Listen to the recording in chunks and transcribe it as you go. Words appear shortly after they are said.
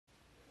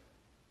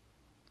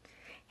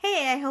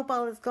I hope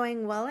all is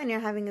going well and you're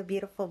having a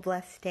beautiful,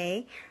 blessed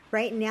day.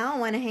 Right now, I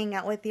want to hang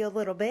out with you a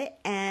little bit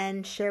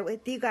and share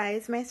with you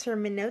guys my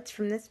sermon notes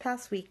from this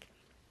past week.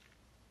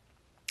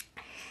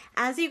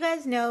 As you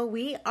guys know,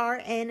 we are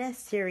in a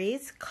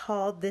series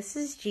called This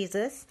is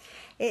Jesus.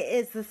 It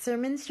is the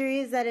sermon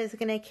series that is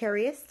going to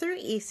carry us through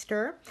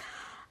Easter.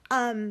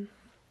 And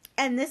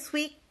this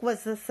week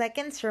was the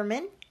second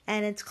sermon,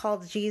 and it's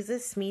called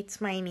Jesus Meets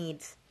My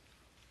Needs.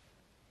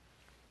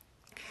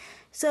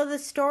 So the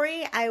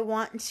story I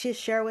want to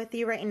share with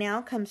you right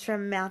now comes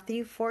from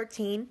Matthew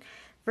 14,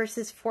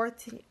 verses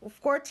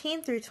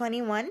 14 through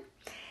 21.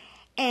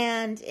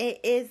 And it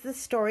is the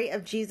story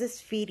of Jesus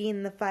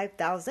feeding the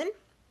 5,000.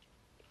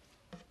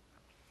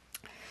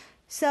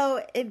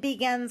 So it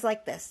begins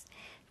like this.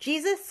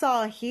 Jesus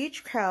saw a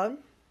huge crowd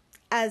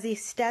as he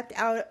stepped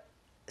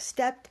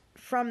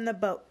from the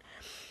boat.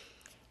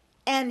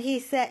 And he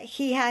said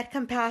he had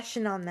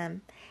compassion on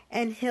them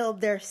and healed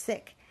their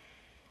sick.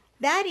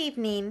 That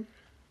evening,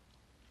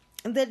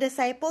 the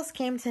disciples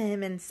came to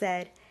him and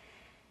said,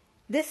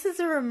 "This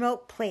is a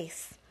remote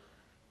place,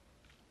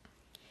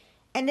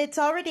 and it's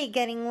already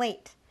getting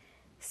late.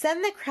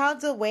 Send the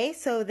crowds away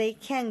so they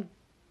can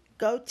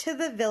go to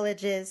the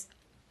villages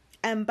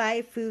and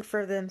buy food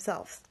for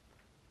themselves."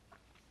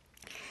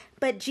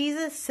 But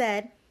Jesus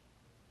said,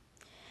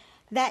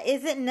 "That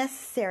isn't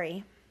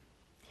necessary.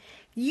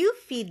 You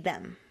feed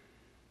them."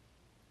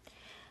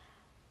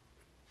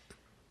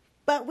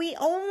 But we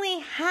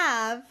only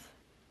have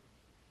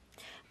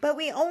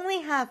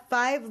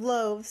 5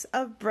 loaves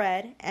of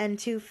bread and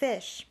 2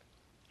 fish,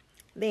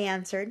 they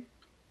answered.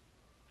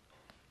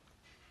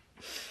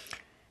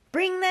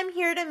 "Bring them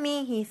here to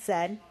me," he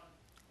said.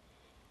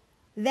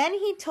 Then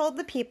he told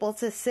the people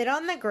to sit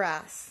on the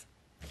grass.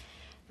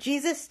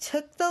 Jesus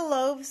took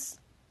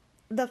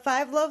the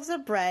 5 loaves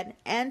of bread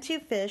and 2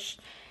 fish,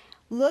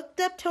 looked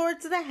up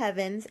towards the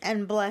heavens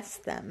and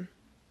blessed them.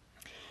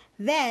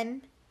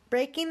 Then,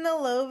 breaking the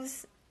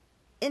loaves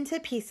into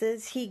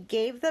pieces, he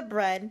gave the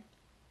bread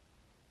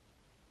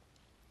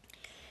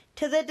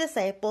to the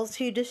disciples,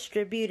 who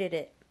distributed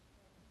it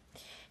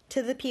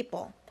to the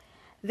people.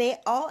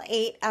 They all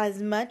ate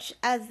as much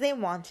as they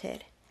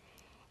wanted.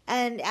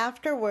 And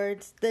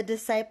afterwards, the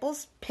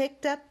disciples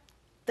picked up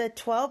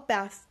 12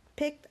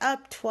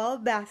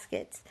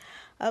 baskets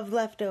of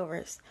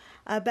leftovers.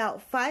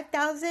 About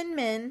 5,000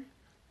 men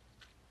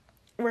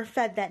were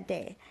fed that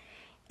day.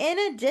 In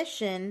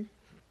addition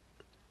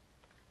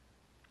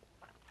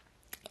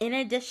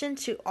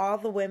to all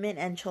the women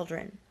and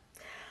children.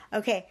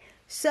 Okay,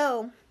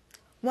 so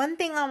one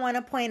thing I want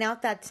to point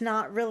out that's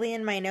not really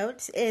in my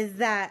notes is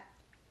that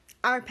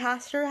our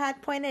pastor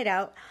had pointed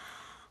out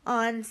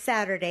on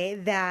Saturday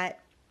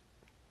that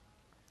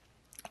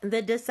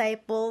the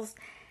disciples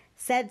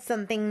said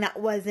something that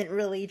wasn't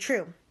really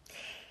true.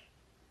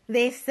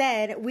 They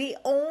said, "We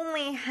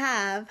only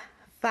have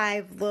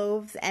 5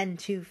 loaves and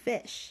 2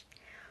 fish,"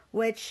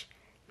 which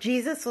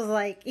Jesus was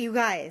like, "You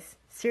guys,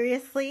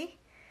 seriously?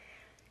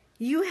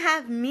 You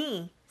have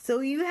me, so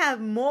you have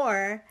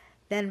more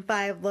than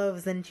 5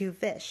 loaves and 2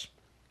 fish."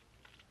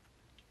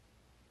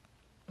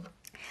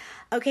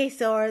 Okay,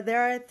 so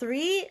there are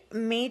 3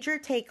 major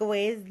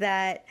takeaways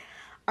that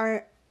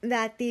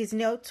these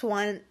notes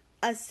want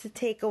us to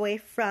take away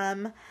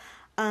from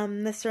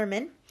the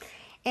sermon.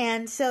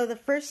 And so the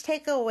first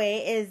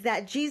takeaway is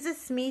that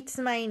Jesus meets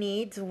my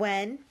needs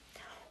when,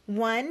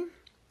 1,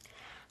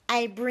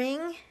 I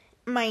bring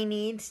my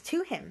needs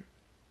to him.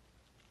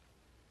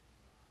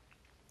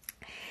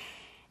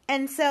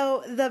 And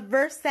so the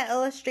verse that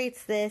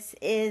illustrates this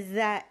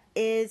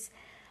is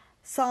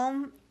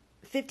Psalm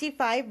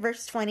 55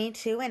 verse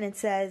 22, and it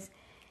says,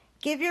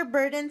 "Give your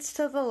burdens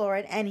to the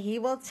Lord and he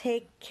will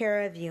take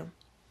care of you."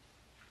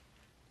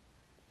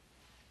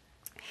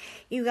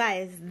 You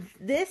guys,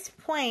 this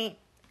point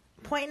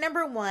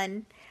number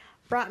 1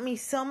 brought me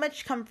so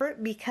much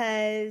comfort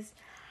because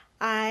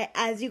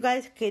as you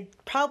guys could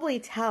probably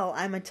tell,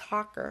 I'm a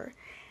talker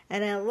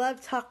and I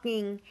love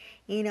talking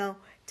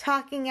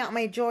out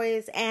my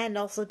joys and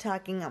also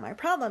talking out my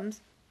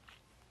problems.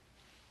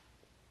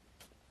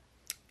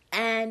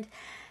 And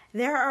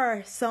there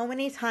are so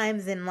many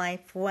times in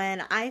life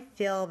when I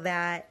feel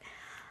that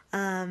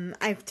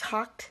I've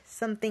talked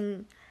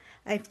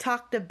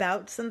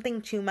about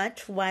something too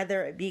much,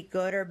 whether it be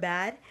good or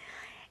bad.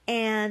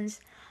 And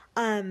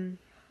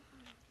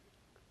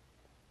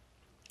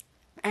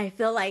I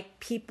feel like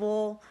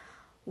people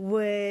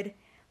would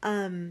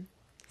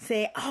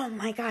say, "Oh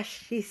my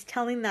gosh, she's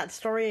telling that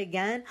story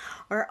again,"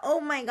 or "Oh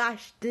my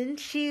gosh,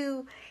 haven't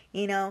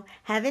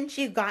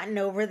you gotten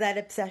over that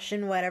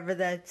obsession," whatever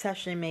the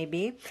obsession may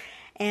be.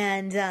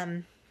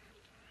 And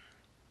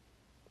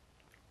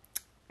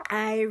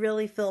I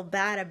really feel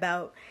bad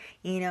about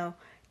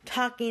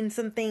talking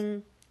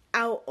something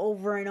out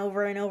over and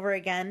over and over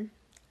again,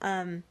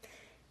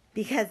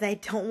 because I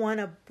don't want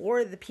to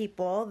bore the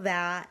people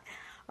that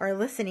are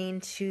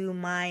listening to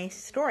my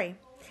story.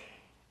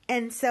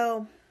 And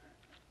so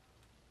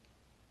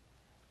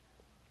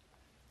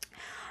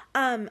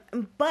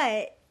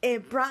but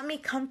it brought me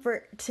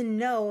comfort to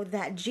know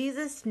that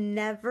Jesus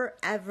never,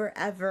 ever,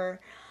 ever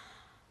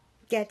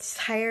gets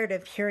tired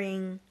of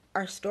hearing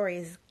our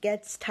stories,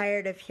 gets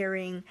tired of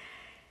hearing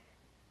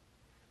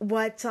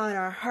what's on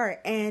our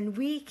heart. And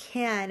we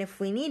can, if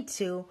we need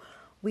to,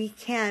 we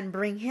can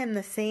bring him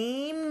the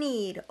same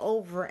need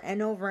over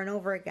and over and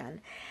over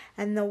again.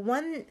 And the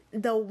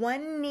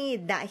one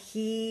need that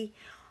he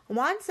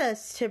wants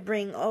us to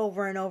bring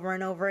over and over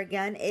and over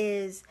again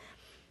is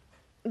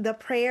the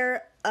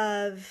prayer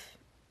of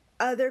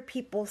other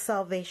people's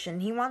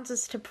salvation. He wants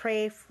us to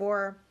pray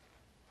for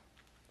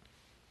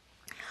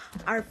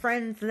our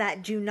friends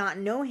that do not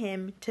know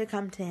him to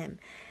come to him.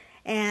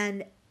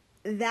 And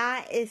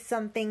that is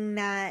something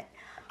that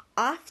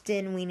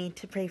often we need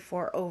to pray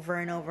for over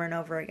and over and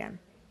over again.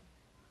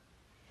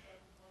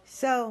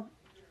 So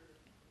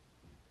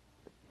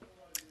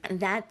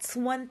that's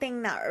one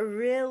thing that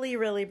really,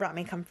 really brought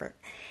me comfort.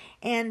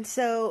 And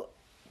so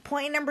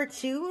point number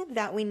 2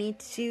 that we need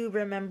to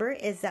remember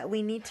is that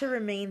we need to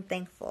remain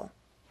thankful.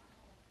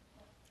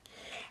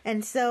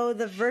 And so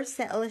the verse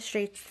that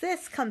illustrates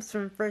this comes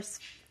from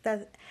First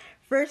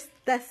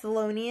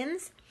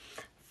Thessalonians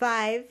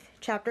 5,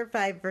 chapter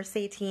 5, verse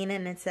 18,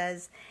 and it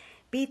says,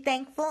 "Be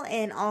thankful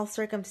in all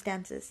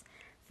circumstances,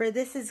 for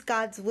this is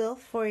God's will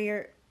for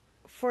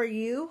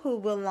you who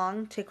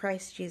belong to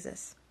Christ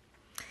Jesus."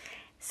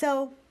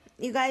 So,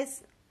 you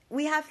guys,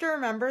 we have to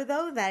remember,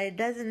 though, that it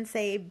doesn't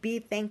say be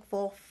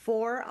thankful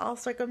for all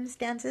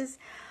circumstances,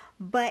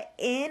 but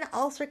in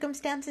all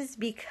circumstances,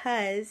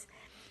 because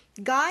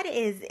God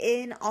is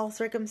in all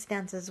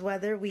circumstances,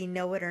 whether we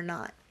know it or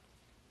not.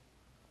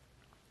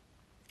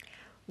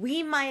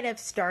 We might have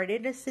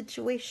started a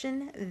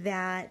situation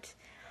that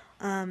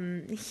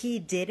he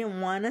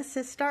didn't want us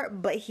to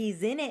start, but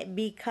he's in it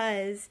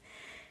because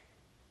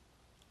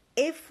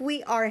if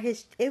we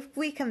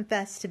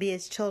confess to be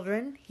his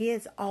children, he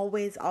is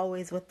always,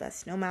 always with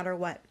us, no matter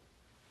what.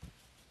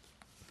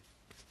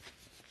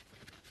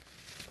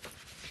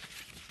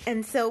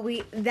 And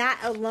so that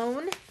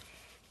alone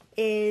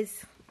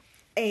is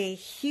a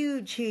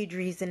huge, huge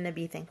reason to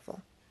be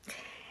thankful.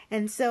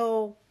 And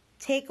so,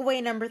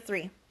 takeaway number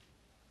 3.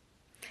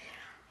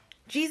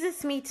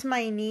 Jesus meets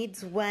my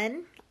needs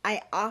when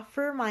I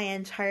offer my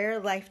entire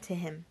life to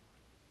him.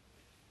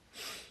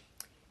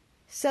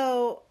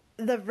 So,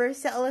 the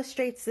verse that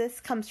illustrates this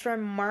comes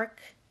from Mark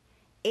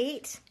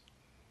 8,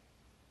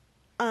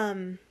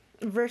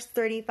 verse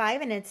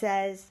 35, and it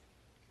says,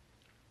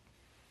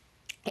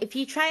 "If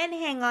you try and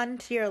hang on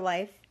to your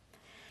life,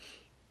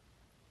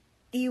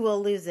 you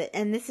will lose it."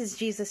 And this is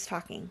Jesus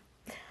talking.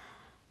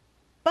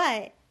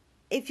 "But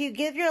if you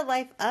give your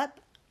life up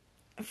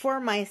for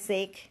my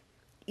sake,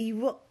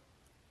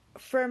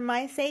 for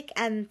my sake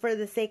and for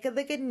the sake of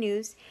the good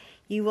news,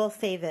 you will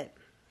save it."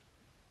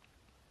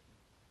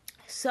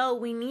 So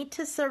we need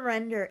to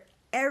surrender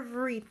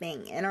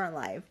everything in our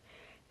life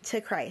to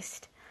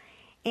Christ.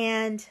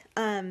 And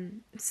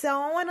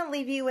so I want to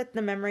leave you with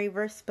the memory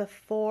verse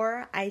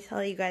before I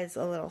tell you guys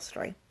a little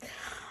story.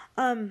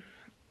 The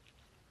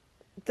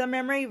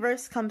memory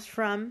verse comes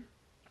from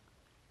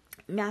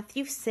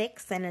Matthew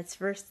 6, and it's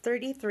verse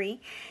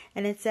 33,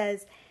 and it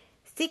says,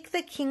 "Seek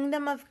the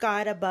kingdom of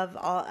God above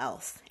all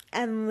else,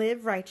 and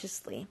live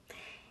righteously,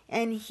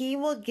 and he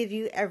will give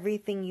you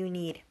everything you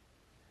need."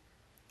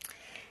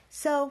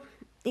 So,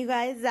 you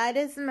guys, that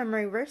is the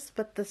memory verse,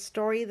 but the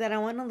story that I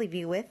want to leave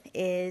you with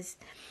is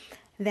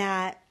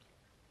that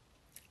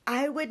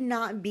I would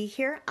not be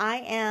here. I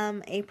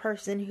am a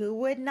person who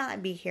would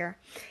not be here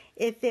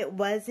if it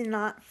was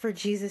not for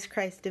Jesus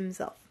Christ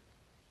himself.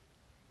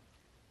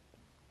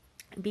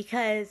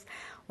 Because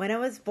when I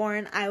was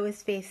born, I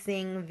was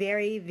facing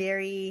very,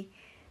 very,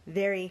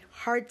 very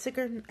hard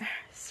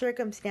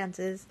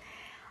circumstances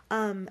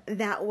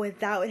that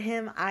without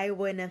him, I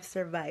wouldn't have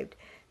survived.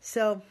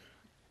 So,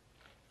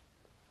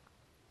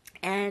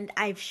 and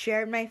I've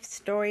shared my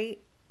story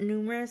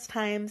numerous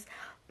times,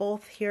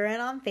 both here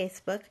and on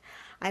Facebook.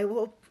 I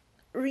will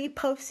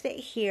repost it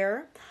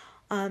here,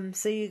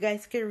 so you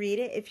guys can read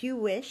it if you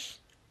wish.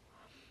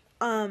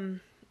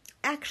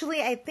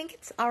 Actually, I think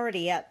it's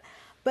already up,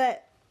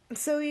 but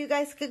so you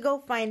guys could go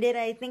find it.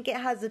 I think it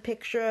has a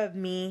picture of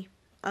me,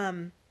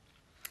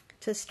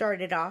 to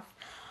start it off.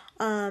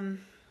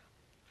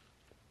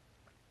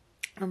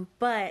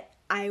 But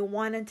I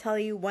want to tell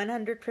you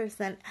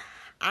 100%,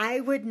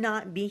 I would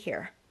not be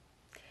here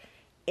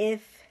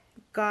if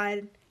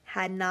God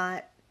had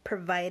not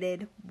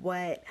provided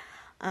what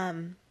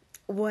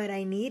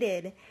I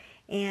needed.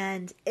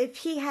 And if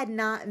he had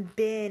not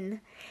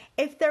been,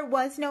 if there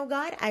was no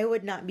God, I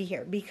would not be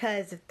here.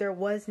 Because if there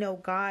was no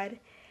God,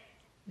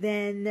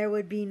 then there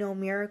would be no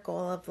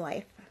miracle of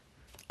life.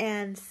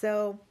 And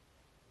so,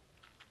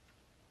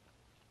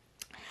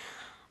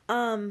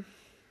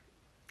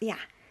 yeah.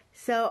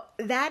 So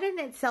that in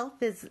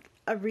itself is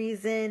a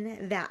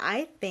reason that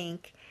I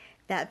think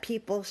that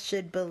people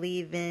should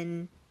believe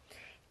in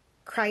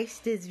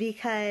Christ, is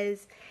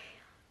because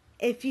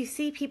if you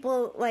see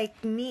people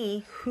like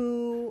me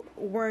who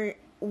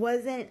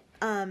wasn't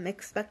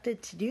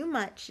expected to do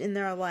much in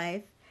their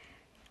life,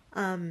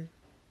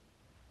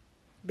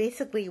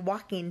 basically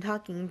walking,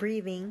 talking,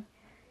 breathing,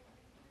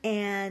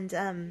 and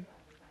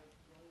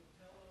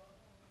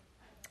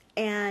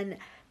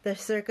the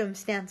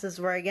circumstances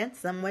were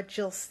against them, which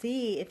you'll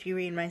see if you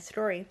read my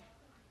story.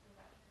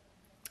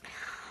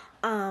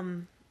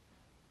 You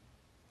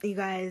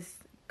guys,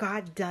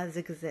 God does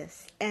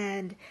exist,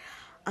 and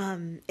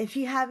if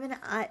you haven't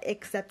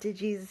accepted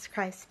Jesus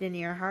Christ in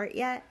your heart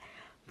yet,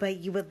 but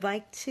you would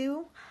like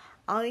to,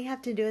 all you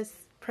have to do is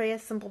pray a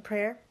simple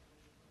prayer.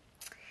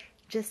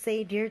 Just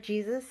say, "Dear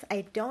Jesus,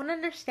 I don't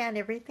understand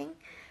everything,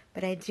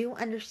 but I do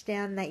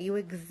understand that you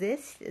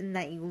exist and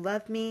that you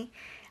love me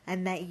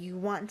and that you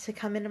want to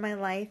come into my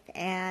life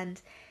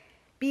and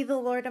be the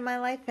Lord of my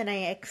life, and I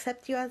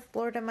accept you as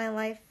Lord of my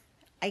life.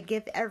 I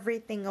give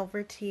everything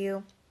over to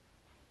you,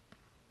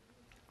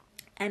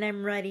 and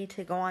I'm ready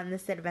to go on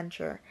this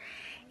adventure.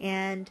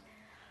 And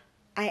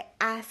I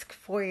ask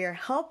for your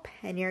help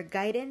and your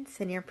guidance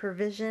and your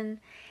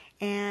provision,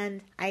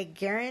 and I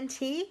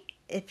guarantee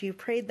if you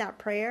prayed that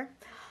prayer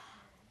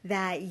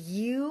that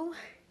you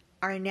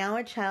are now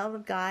a child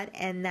of God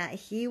and that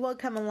He will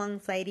come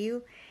alongside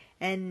you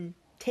and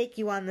take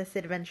you on this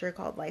adventure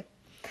called life."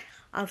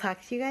 I'll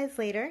talk to you guys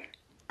later.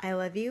 I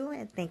love you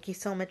and thank you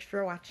so much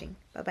for watching.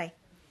 Bye-bye.